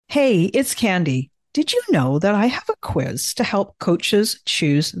Hey, it's Candy. Did you know that I have a quiz to help coaches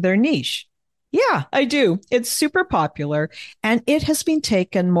choose their niche? Yeah, I do. It's super popular and it has been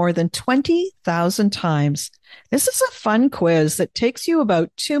taken more than 20,000 times. This is a fun quiz that takes you about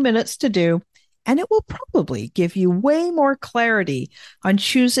 2 minutes to do, and it will probably give you way more clarity on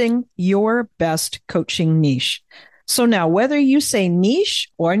choosing your best coaching niche. So now, whether you say niche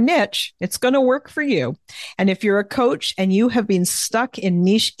or niche, it's going to work for you. And if you're a coach and you have been stuck in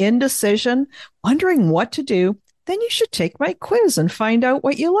niche indecision, wondering what to do, then you should take my quiz and find out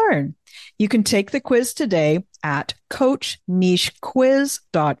what you learn. You can take the quiz today at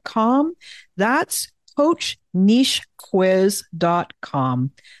coachnichequiz.com. That's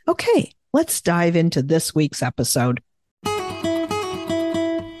coachnichequiz.com. Okay, let's dive into this week's episode.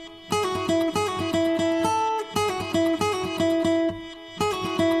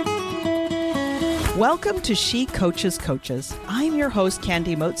 Welcome to She Coaches Coaches. I'm your host,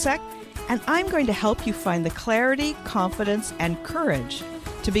 Candy Motzek, and I'm going to help you find the clarity, confidence, and courage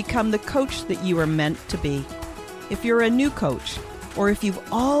to become the coach that you are meant to be. If you're a new coach, or if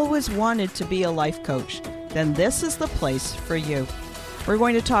you've always wanted to be a life coach, then this is the place for you. We're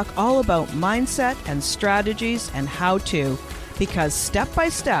going to talk all about mindset and strategies and how to, because step by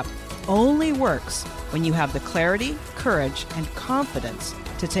step only works when you have the clarity, courage, and confidence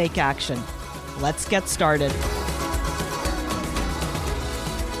to take action. Let's get started.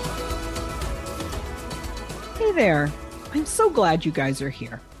 Hey there. I'm so glad you guys are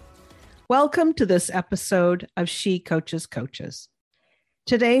here. Welcome to this episode of She Coaches Coaches.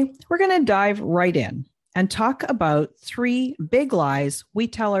 Today, we're going to dive right in and talk about 3 big lies we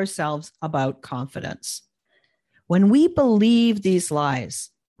tell ourselves about confidence. When we believe these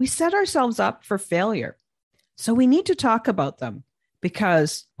lies, we set ourselves up for failure. So we need to talk about them,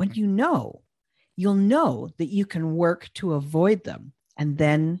 because when you'll know that you can work to avoid them, and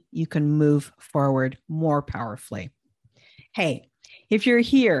then you can move forward more powerfully. Hey, if you're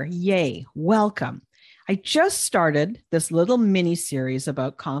here, yay, welcome. I just started this little mini series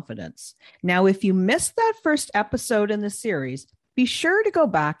about confidence. Now, if you missed that first episode in the series, be sure to go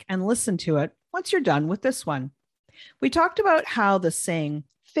back and listen to it once you're done with this one. We talked about how the saying,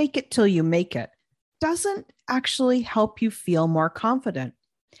 fake it till you make it, doesn't actually help you feel more confident.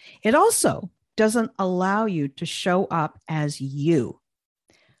 It also doesn't allow you to show up as you.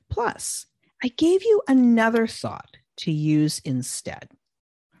 Plus, I gave you another thought to use instead.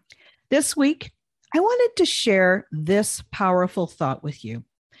 This week, I wanted to share this powerful thought with you.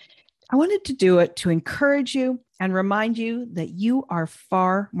 I wanted to do it to encourage you and remind you that you are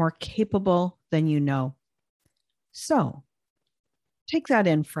far more capable than you know. So, take that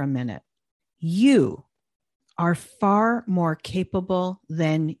in for a minute. You are far more capable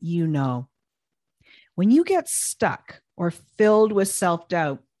than you know. When you get stuck or filled with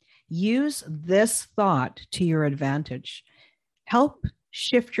self-doubt, use this thought to your advantage. Help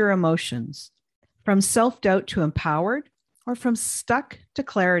shift your emotions from self-doubt to empowered, or from stuck to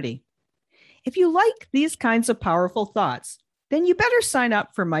clarity. If you like these kinds of powerful thoughts, then you better sign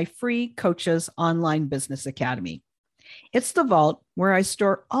up for my free Coaches Online Business Academy. It's the vault where I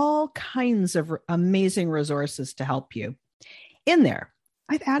store all kinds of amazing resources to help you. In there,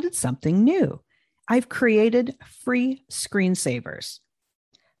 I've added something new. I've created free screensavers.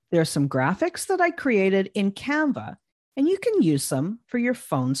 There are some graphics that I created in Canva, and you can use them for your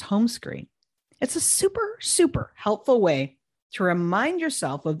phone's home screen. It's a super, super helpful way to remind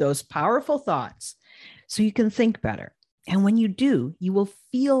yourself of those powerful thoughts so you can think better. And when you do, you will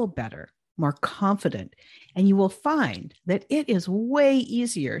feel better, more confident, and you will find that it is way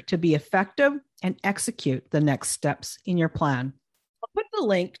easier to be effective and execute the next steps in your plan. I'll put the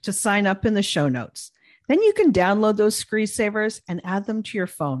link to sign up in the show notes. Then you can download those screensavers and add them to your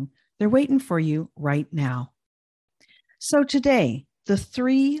phone. They're waiting for you right now. So today, the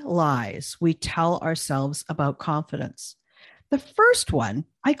 3 lies we tell ourselves about confidence. The first one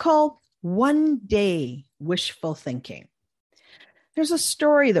I call one-day wishful thinking. There's a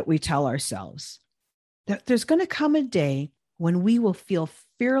story that we tell ourselves that there's going to come a day when we will feel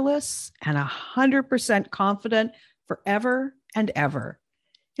fearless and 100% confident forever and ever.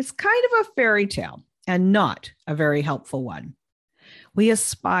 It's kind of a fairy tale and not a very helpful one. We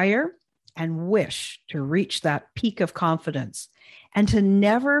aspire and wish to reach that peak of confidence and to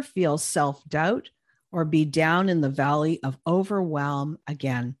never feel self-doubt or be down in the valley of overwhelm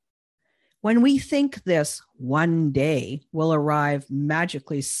again. When we think this one day will arrive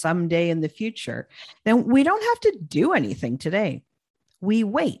magically someday in the future, then we don't have to do anything today. We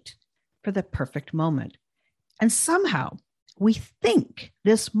wait for the perfect moment. And somehow we think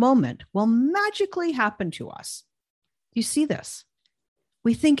this moment will magically happen to us. You see this?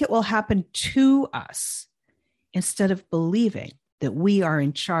 We think it will happen to us instead of believing that we are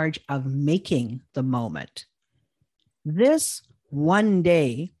in charge of making the moment. This one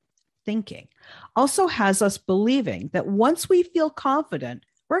day thinking also has us believing that once we feel confident,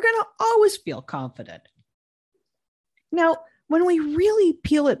 we're going to always feel confident. Now, when we really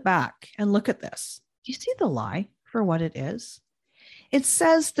peel it back and look at this, do you see the lie for what it is? It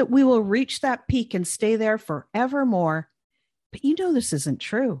says that we will reach that peak and stay there forevermore. But you know this isn't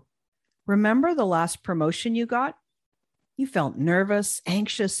true. Remember the last promotion you got? You felt nervous,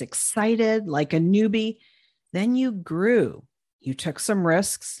 anxious, excited, like a newbie. Then you grew. You took some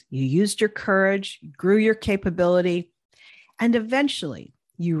risks. You used your courage, grew your capability, and eventually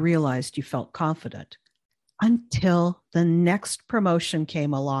you realized you felt confident until the next promotion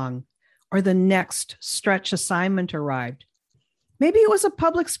came along or the next stretch assignment arrived. Maybe it was a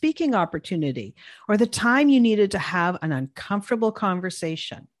public speaking opportunity or the time you needed to have an uncomfortable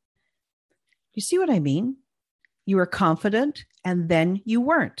conversation. You see what I mean? You were confident and then you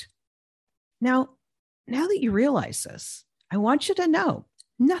weren't. Now that you realize this, I want you to know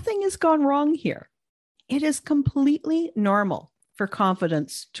nothing has gone wrong here. It is completely normal for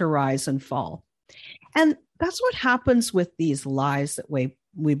confidence to rise and fall. And that's what happens with these lies that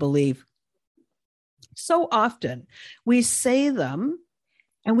we believe. So often we say them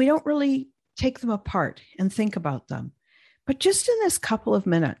and we don't really take them apart and think about them. But just in this couple of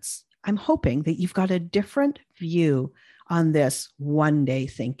minutes, I'm hoping that you've got a different view on this one day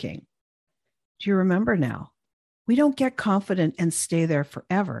thinking. Do you remember now? We don't get confident and stay there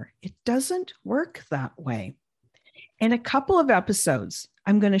forever. It doesn't work that way. In a couple of episodes,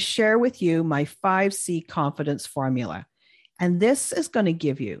 I'm going to share with you my 5C confidence formula. And this is going to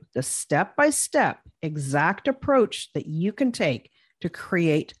give you the step-by-step exact approach that you can take to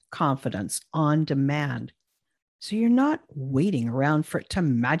create confidence on demand. So you're not waiting around for it to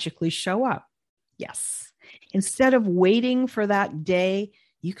magically show up. Yes. Instead of waiting for that day,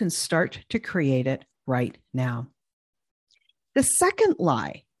 you can start to create it right now. The second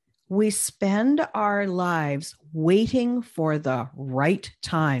lie, we spend our lives waiting for the right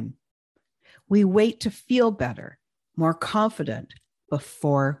time. We wait to feel better, more confident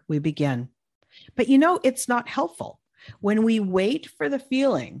before we begin. But you know, it's not helpful. When we wait for the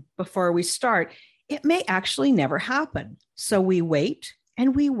feeling before we start, it may actually never happen. So we wait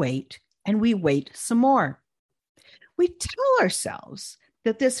and we wait and we wait some more. We tell ourselves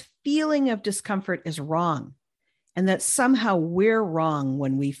that this feeling of discomfort is wrong and that somehow we're wrong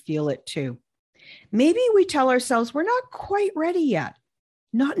when we feel it too. Maybe we tell ourselves we're not quite ready yet,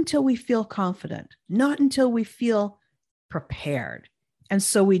 not until we feel confident, not until we feel prepared. And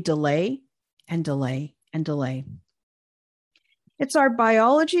so we delay and delay and delay. It's our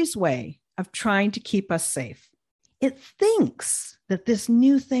biology's way of trying to keep us safe. It thinks that this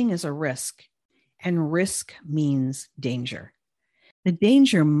new thing is a risk, and risk means danger. The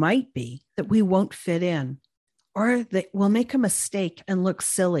danger might be that we won't fit in, or that we'll make a mistake and look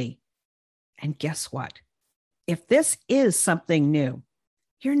silly. And guess what? If this is something new,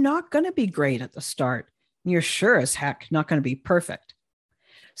 you're not going to be great at the start. You're sure as heck not going to be perfect.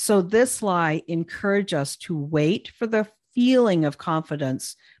 So this lie encourages us to wait for the feeling of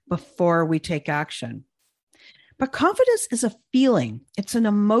confidence before we take action. But confidence is a feeling. It's an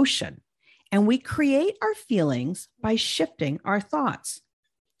emotion. And we create our feelings by shifting our thoughts.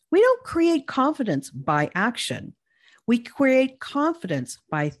 We don't create confidence by action. We create confidence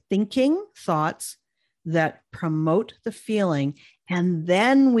by thinking thoughts that promote the feeling, and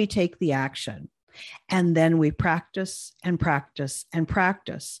then we take the action. And then we practice and practice and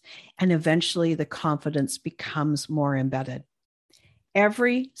practice. And eventually the confidence becomes more embedded.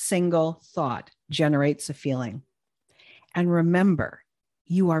 Every single thought generates a feeling. And remember,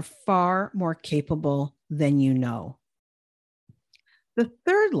 you are far more capable than you know. The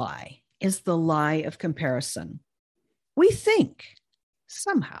third lie is the lie of comparison. We think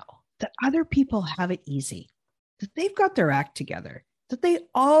somehow that other people have it easy, that they've got their act together, that they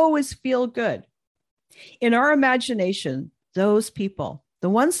always feel good. In our imagination, those people, the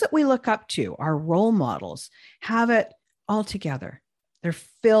ones that we look up to, our role models, have it all together. They're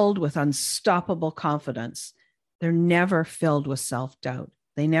filled with unstoppable confidence. They're never filled with self-doubt.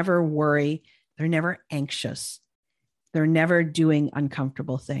 They never worry. They're never anxious. They're never doing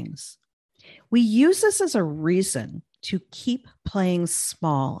uncomfortable things. We use this as a reason to keep playing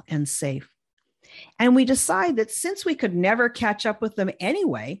small and safe. And we decide that since we could never catch up with them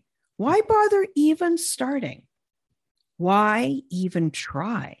anyway, why bother even starting? Why even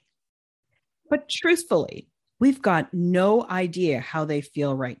try? But truthfully, we've got no idea how they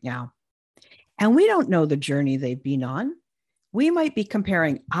feel right now. And we don't know the journey they've been on. We might be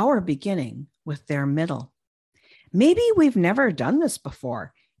comparing our beginning with their middle. Maybe we've never done this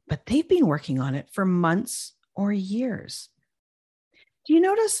before, but they've been working on it for months or years. Do you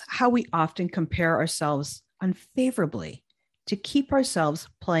notice how we often compare ourselves unfavorably to keep ourselves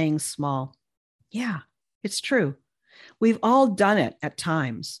playing small? Yeah, it's true. We've all done it at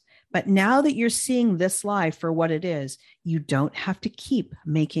times, but now that you're seeing this lie for what it is, you don't have to keep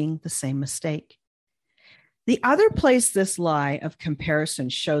making the same mistake. The other place this lie of comparison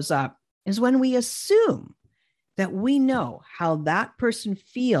shows up is when we assume that we know how that person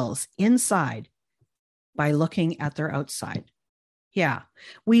feels inside by looking at their outside. Yeah,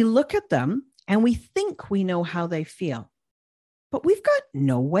 we look at them and we think we know how they feel, but we've got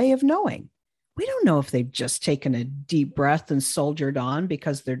no way of knowing. We don't know if they've just taken a deep breath and soldiered on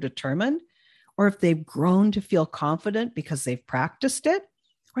because they're determined, or if they've grown to feel confident because they've practiced it,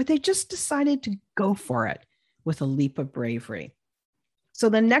 or they just decided to go for it with a leap of bravery. So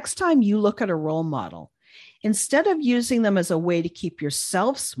the next time you look at a role model, instead of using them as a way to keep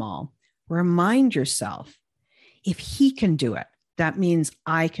yourself small, remind yourself, if he can do it, that means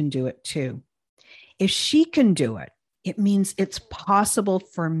I can do it too. If she can do it, it means it's possible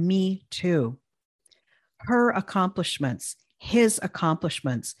for me too. Her accomplishments, his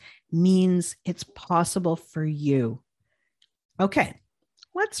accomplishments, means it's possible for you. Okay,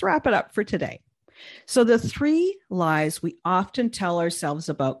 let's wrap it up for today. So the 3 lies we often tell ourselves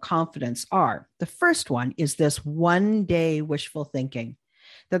about confidence are, the first one is this one-day wishful thinking,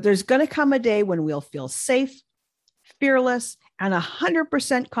 that there's going to come a day when we'll feel safe, fearless, and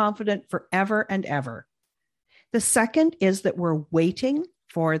 100% confident forever and ever. The second is that we're waiting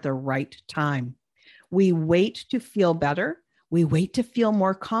for the right time. We wait to feel better. We wait to feel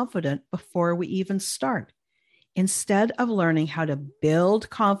more confident before we even start, instead of learning how to build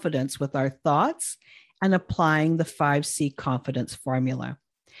confidence with our thoughts and applying the 5C confidence formula.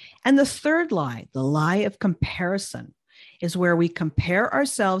 And the third lie, the lie of comparison, is where we compare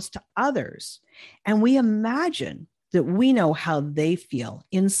ourselves to others and we imagine that we know how they feel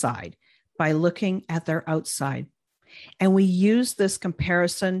inside by looking at their outside. And we use this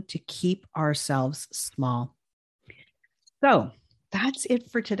comparison to keep ourselves small. So that's it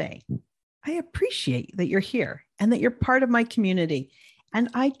for today. I appreciate that you're here and that you're part of my community. And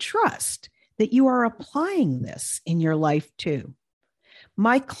I trust that you are applying this in your life too.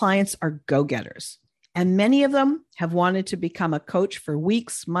 My clients are go-getters, and many of them have wanted to become a coach for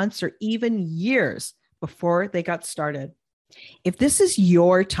weeks, months, or even years before they got started. If this is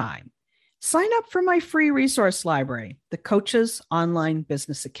your time, sign up for my free resource library, the Coaches Online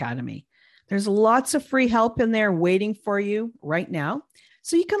Business Academy. There's lots of free help in there waiting for you right now,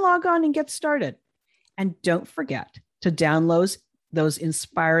 so you can log on and get started. And don't forget to download those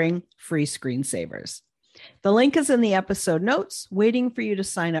inspiring free screensavers. The link is in the episode notes, waiting for you to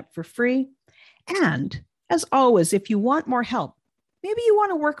sign up for free. And as always, if you want more help, maybe you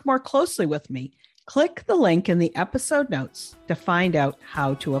want to work more closely with me, click the link in the episode notes to find out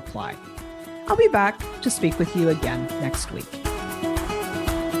how to apply. I'll be back to speak with you again next week.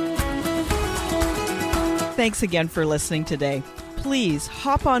 Thanks again for listening today. Please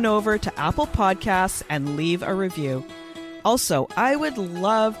hop on over to Apple Podcasts and leave a review. Also, I would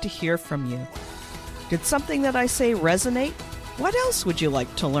love to hear from you. Did something that I say resonate? What else would you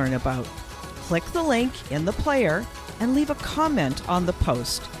like to learn about? Click the link in the player and leave a comment on the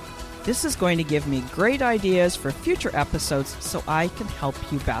post. This is going to give me great ideas for future episodes so I can help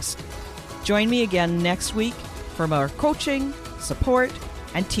you best. Join me again next week for more coaching, support,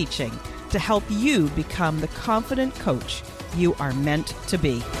 and teaching to help you become the confident coach you are meant to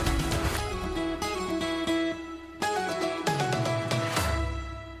be.